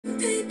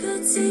People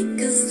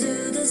take us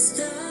to the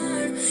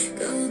start,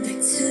 go back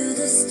to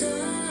the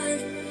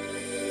start.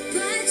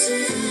 But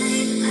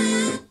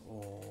tonight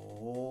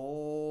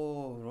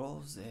Oh,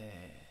 Rose.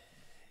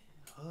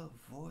 Her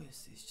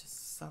voice is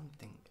just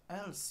something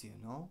else, you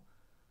know?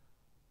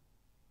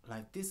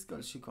 Like this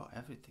girl, she got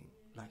everything.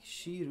 Like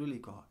she really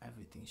got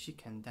everything. She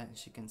can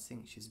dance, she can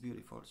sing, she's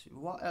beautiful.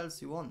 What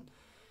else you want?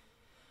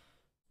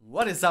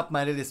 What is up,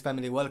 my Release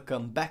family?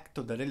 Welcome back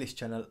to the Release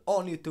channel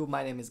on YouTube.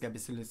 My name is Gabi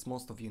Silis.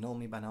 Most of you know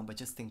me by now, but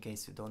just in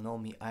case you don't know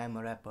me, I am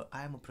a rapper,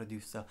 I am a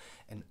producer,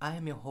 and I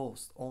am your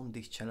host on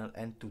this channel.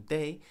 And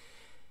today,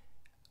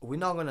 we're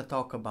not gonna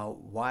talk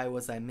about why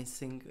was I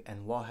missing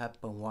and what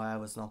happened, why I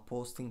was not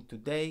posting.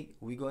 Today,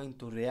 we're going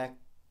to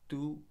react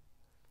to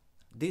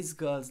these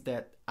girls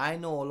that I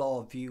know a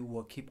lot of you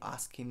will keep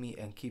asking me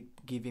and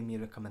keep giving me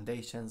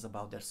recommendations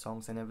about their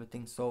songs and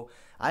everything. So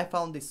I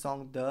found this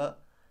song, the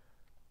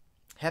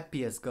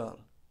Happiest Girl.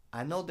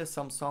 I know there's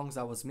some songs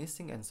I was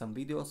missing and some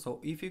videos, so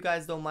if you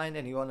guys don't mind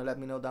and you want to let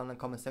me know down in the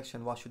comment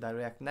section what should I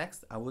react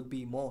next, I would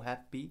be more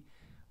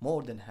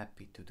than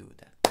happy to do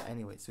that.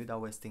 Anyways, without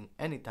wasting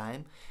any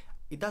time,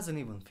 it doesn't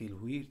even feel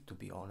weird, to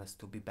be honest,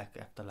 to be back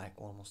after like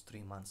almost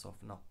 3 months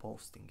of not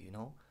posting, you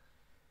know,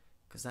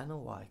 because I know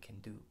what I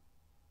can do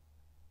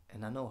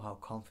and I know how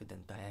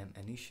confident I am,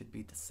 and you should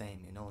be the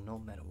same, you know, no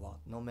matter what,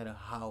 no matter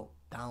how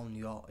down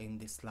you are in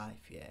this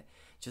life. Yeah,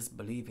 just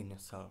believe in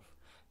yourself.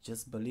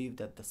 Just believe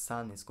that the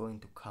sun is going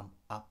to come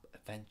up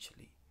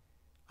eventually.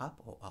 Up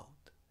or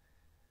out.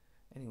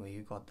 Anyway,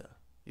 you got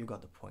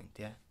the point,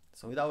 yeah?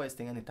 So without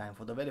wasting any time,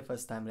 for the very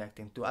first time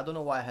reacting to, I don't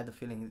know why I had the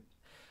feeling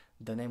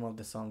the name of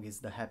the song is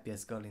The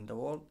Happiest Girl in the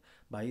World,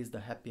 but it's The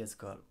Happiest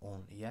Girl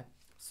only, yeah?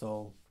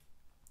 So,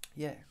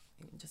 yeah,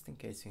 just in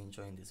case you're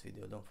enjoying this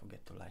video, don't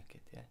forget to like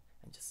it, yeah?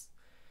 And just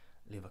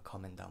leave a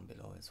comment down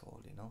below as well,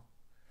 you know?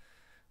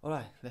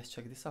 Alright, let's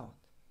check this out.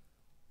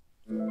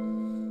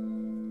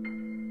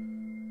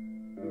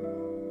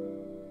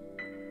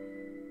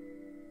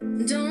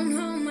 don't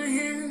hold my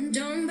hand,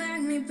 don't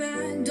back me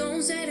back,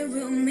 don't say that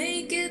we'll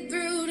make it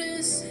through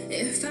this.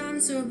 If I'm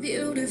so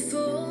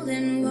beautiful,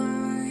 then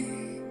why?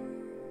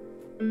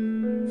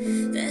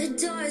 The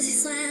doors we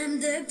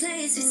slammed, the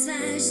plates we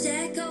smashed,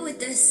 echo with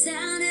the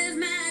sound of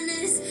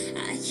madness.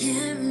 I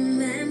can't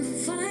remember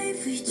why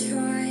we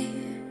tried.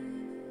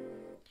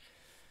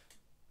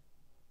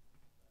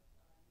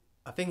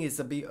 I think it's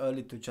a bit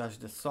early to judge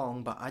the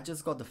song, but I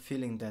just got the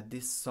feeling that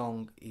this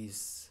song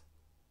is,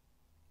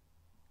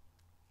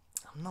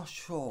 I'm not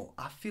sure.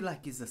 I feel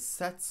like it's a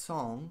sad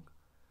song,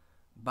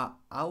 but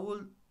I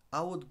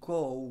would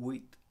go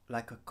with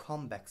like a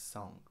comeback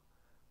song,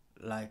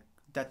 like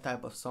that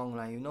type of song.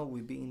 Like, you know,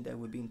 we've been there,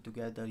 we've been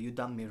together. You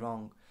done me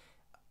wrong.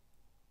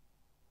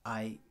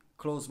 I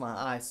closed my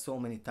eyes so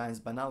many times,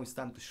 but now it's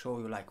time to show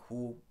you like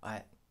who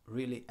I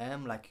really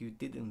am. Like, you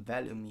didn't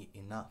value me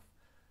enough,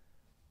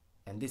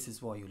 and this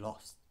is what you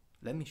lost.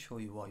 Let me show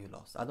you what you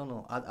lost. I don't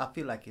know. I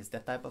feel like it's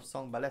that type of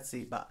song, but let's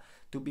see. But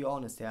to be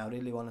honest, yeah, I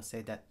really want to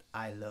say that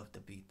I love the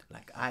beat.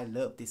 Like, I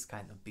love this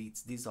kind of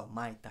beats. These are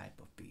my type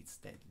of beats.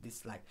 That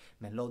this like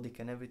melodic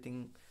and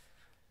everything.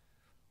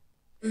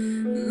 My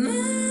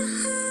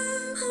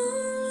heart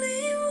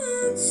only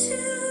wants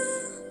you.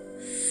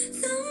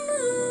 The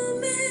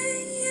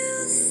moment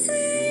you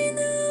say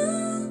no,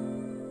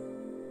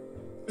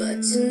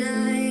 but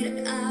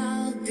tonight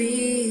I'll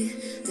be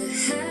the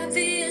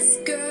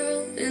happiest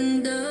girl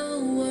in the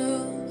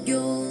world.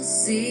 You'll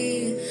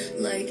see,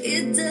 like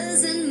it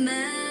doesn't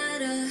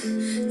matter.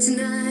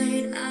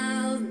 Tonight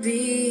I'll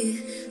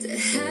be the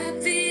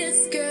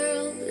happiest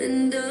girl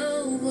in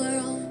the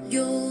world.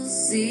 You'll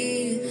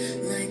see,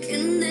 like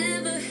it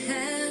never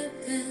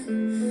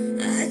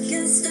happened. I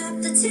can stop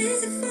the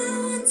tears if I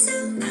want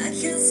to. I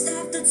can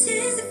stop the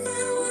tears if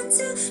I want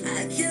to.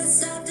 I can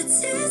stop the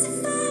tears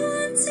if I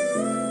want to.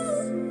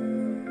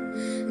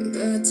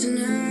 But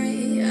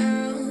tonight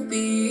I'll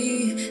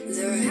be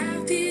the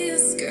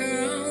happiest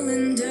girl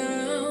in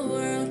the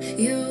world.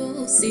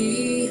 You'll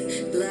see,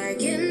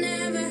 like it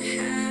never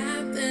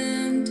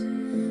happened.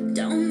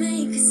 Don't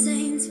make a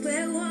saint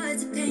where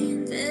words of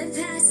pain. The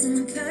past and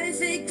the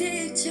perfect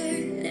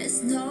picture.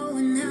 There's no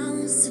one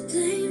else to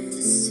blame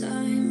this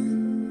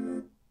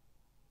time.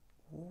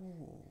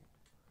 Ooh,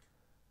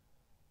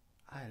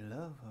 I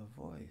love her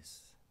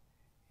voice.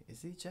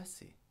 Is it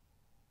Jessie?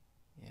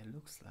 Yeah, it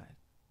looks like.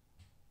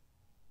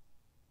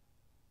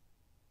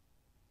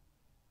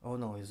 Oh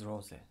no, it's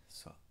Rose.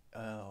 So,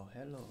 oh,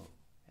 hello,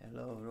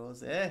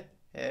 Rose.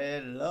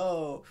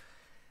 Hello.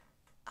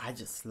 I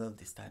just love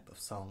this type of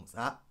songs.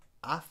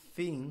 I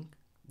think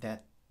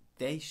that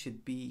they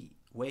should be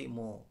way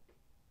more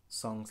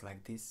songs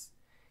like this,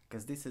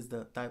 because this is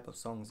the type of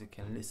songs you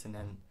can listen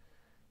and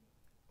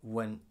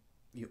when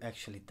you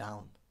actually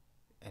down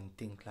and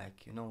think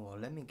like, you know what,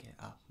 let me get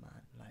up,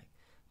 man. Like,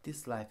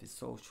 this life is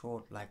so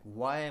short. Like,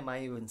 why am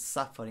I even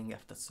suffering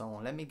after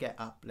someone? Let me get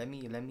up. Let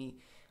me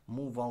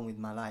move on with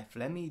my life.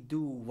 Let me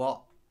do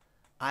what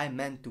I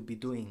meant to be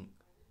doing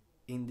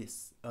in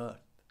this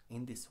earth,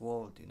 in this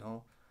world, you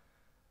know.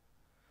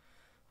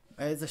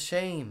 It's a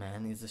shame,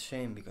 man. It's a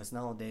shame because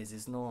nowadays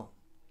it's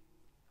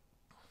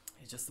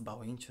just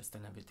about interest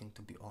and everything,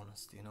 to be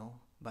honest, you know.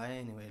 But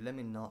anyway, let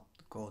me not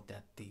go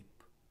that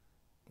deep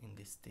in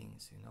these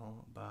things, you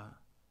know. But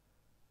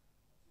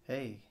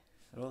hey,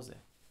 Rose,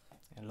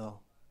 hello.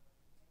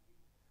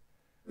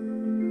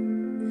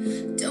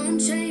 Don't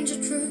change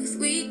the truth,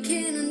 we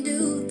can't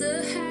undo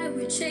the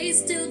highway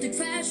chase till the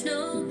crash.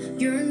 No,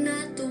 you're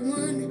not the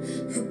one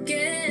who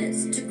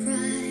gets to cry.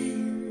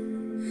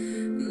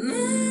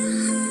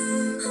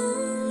 I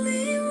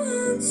only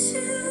want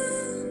you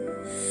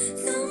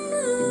the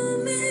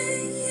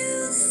moment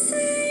you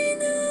say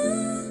no.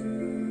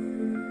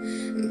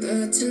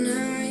 But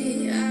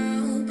tonight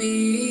I'll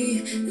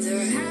be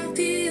the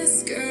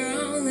happiest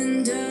girl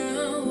in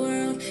the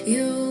world.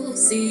 You'll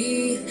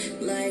see,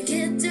 like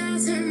it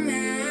doesn't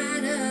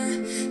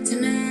matter.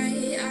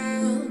 Tonight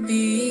I'll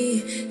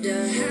be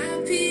the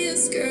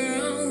happiest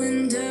girl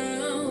in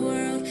the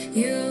world.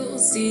 You'll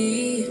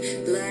see,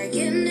 like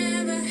it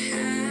never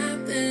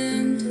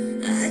happened.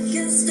 I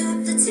can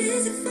stop the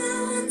tears if I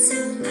want to.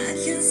 I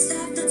can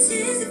stop the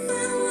tears if I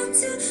want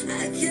to.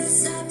 I can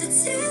stop the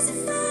tears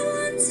if I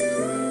want to.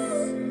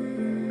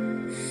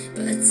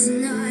 But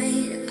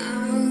tonight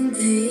I'll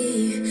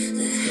be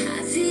the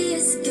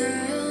happiest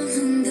girl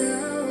in the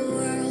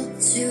world.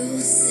 You'll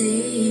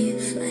see,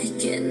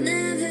 like it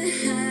never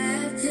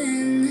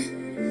happened.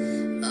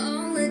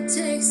 All it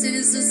takes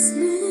is a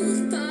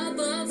smooth pop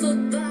of a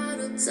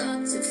bottle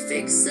top to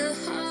fix a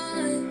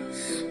heart,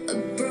 a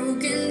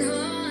broken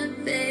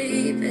heart,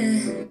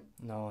 baby.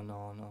 No,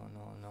 no, no,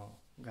 no, no.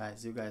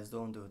 Guys, you guys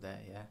don't do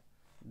that, yeah?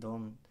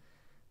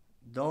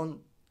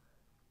 Don't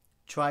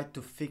try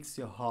to fix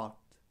your heart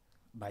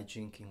by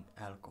drinking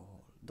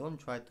alcohol. Don't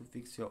try to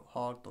fix your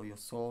heart or your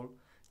soul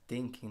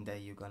thinking that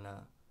you're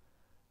gonna,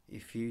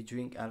 if you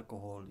drink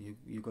alcohol,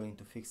 you're going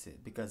to fix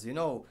it. Because you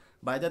know,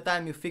 by the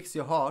time you fix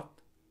your heart,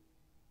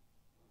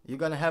 you're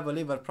gonna have a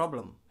liver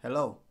problem.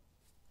 Hello.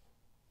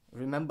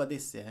 Remember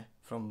this, yeah,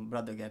 from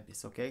Brother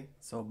Gabbis, okay?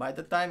 So by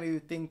the time you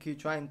think you're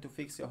trying to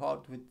fix your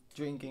heart with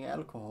drinking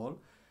alcohol,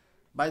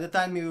 by the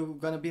time you're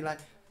gonna be like,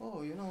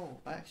 oh, you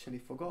know, I actually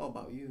forgot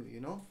about you, you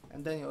know?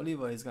 And then your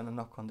liver is gonna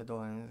knock on the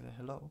door and say,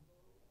 hello.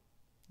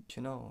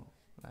 You know,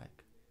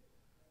 like,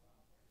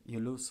 you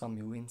lose some,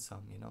 you win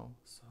some, you know?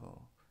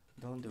 So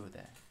don't do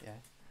that, yeah?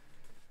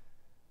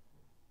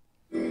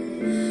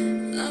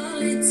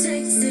 All it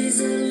takes is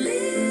a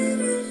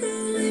little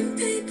rolling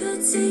paper.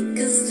 Take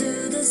us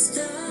to the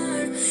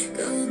start.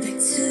 Go back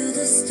to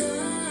the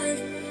start.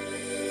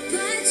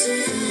 But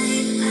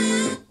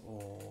tonight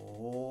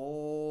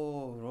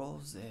Oh,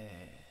 Rose.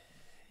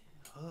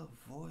 Her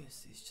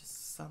voice is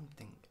just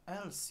something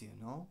else, you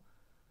know?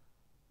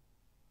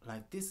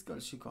 Like, this girl,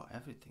 she got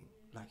everything.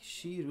 Like,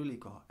 she really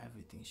got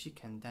everything. She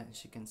can dance,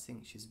 she can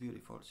sing, she's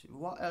beautiful.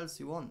 What else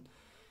you want?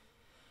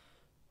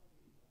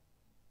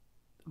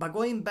 But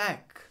going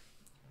back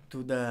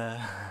to the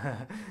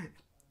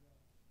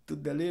to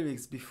the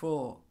lyrics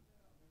before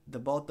the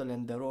bottle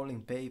and the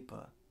rolling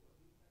paper,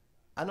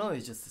 I know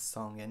it's just a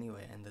song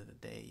anyway, end of the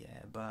day,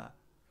 yeah, but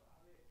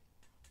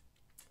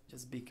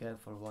just be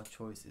careful what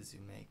choices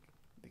you make,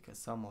 because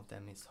some of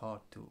them is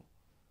hard to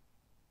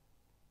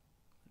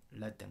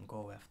let them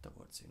go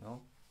afterwards, you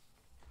know?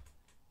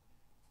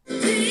 be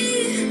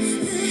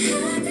the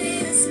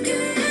happiest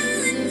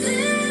girl in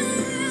the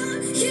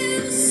world.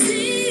 You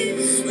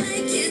seem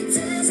like it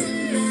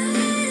doesn't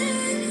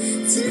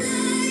matter.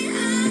 Tonight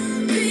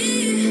I'll be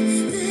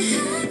the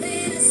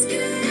happiest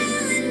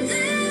girl in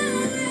the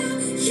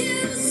world. You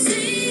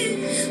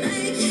seem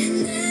like it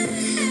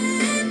never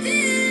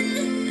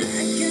happened.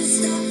 I can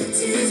stop the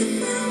tears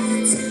if I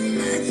want to.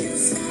 I can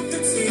stop the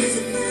tears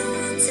if I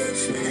want to.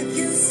 I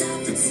can stop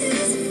the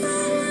tears if I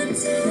want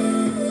to.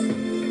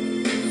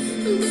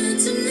 But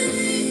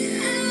tonight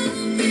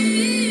I'll be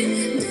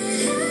the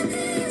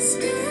happiest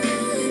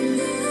girl in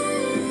the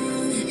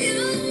world.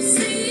 You'll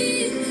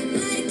see,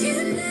 like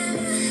it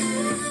never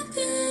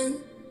happened.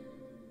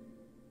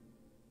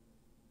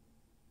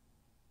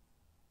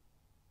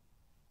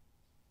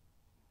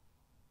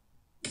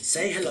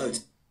 Say hello.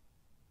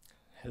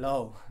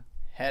 Hello.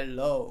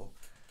 Hello.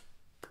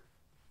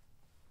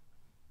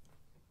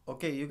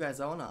 Okay, you guys,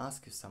 I want to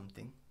ask you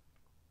something.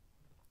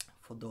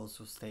 For those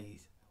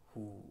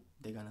who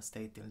they're gonna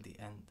stay till the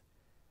end.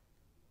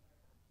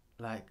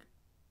 Like,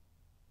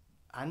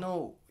 I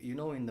know, you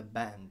know, in the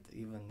band,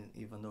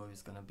 even though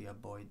it's gonna be a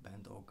boy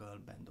band or girl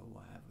band or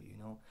whatever, you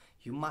know,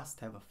 you must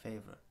have a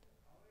favorite.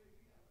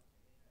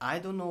 I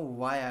don't know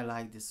why I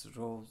like this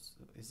Rose.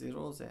 Is it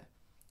Rose?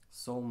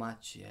 So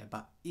much, yeah.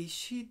 But is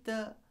she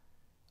the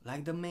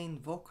main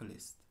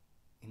vocalist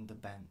in the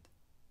band?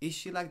 Is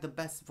she like the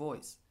best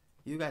voice?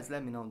 You guys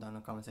let me know down in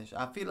the comment section.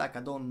 I feel like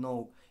I don't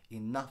know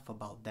enough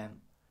about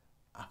them.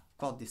 I've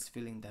got this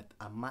feeling that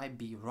I might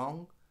be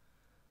wrong,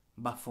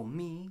 but for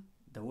me,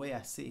 the way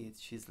I see it,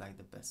 she's like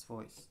the best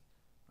voice.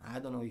 I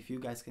don't know if you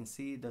guys can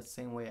see it the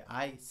same way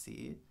I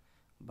see it,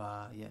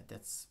 but yeah,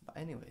 but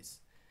anyways,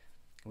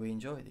 we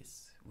enjoy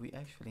this. We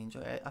actually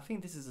enjoy it. I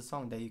think this is a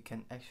song that you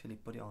can actually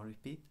put it on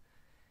repeat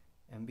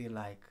and be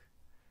like,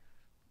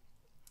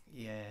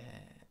 yeah,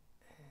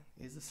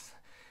 it's just,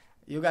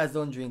 you guys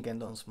don't drink and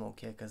don't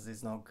smoke, yeah, because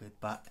it's not good.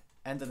 But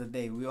end of the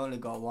day, we only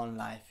got one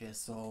life here,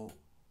 so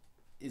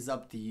it's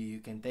up to you. You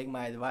can take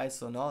my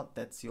advice or not.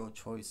 That's your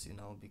choice, you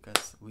know,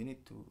 because we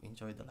need to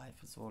enjoy the life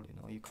as well, you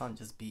know. You can't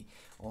just be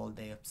all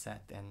day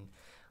upset and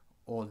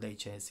all day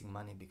chasing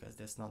money, because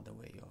that's not the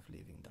way of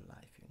living the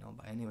life, you know.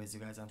 But anyways, you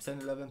guys, I'm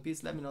sending love and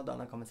peace. Let me know down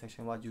in the comment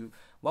section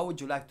what would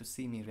you like to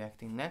see me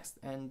reacting next.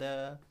 And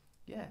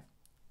yeah,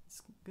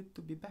 it's good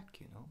to be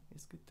back, you know.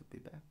 It's good to be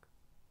back.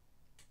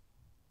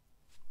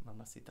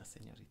 Mamacita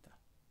señorita.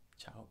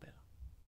 Ciao, Bella.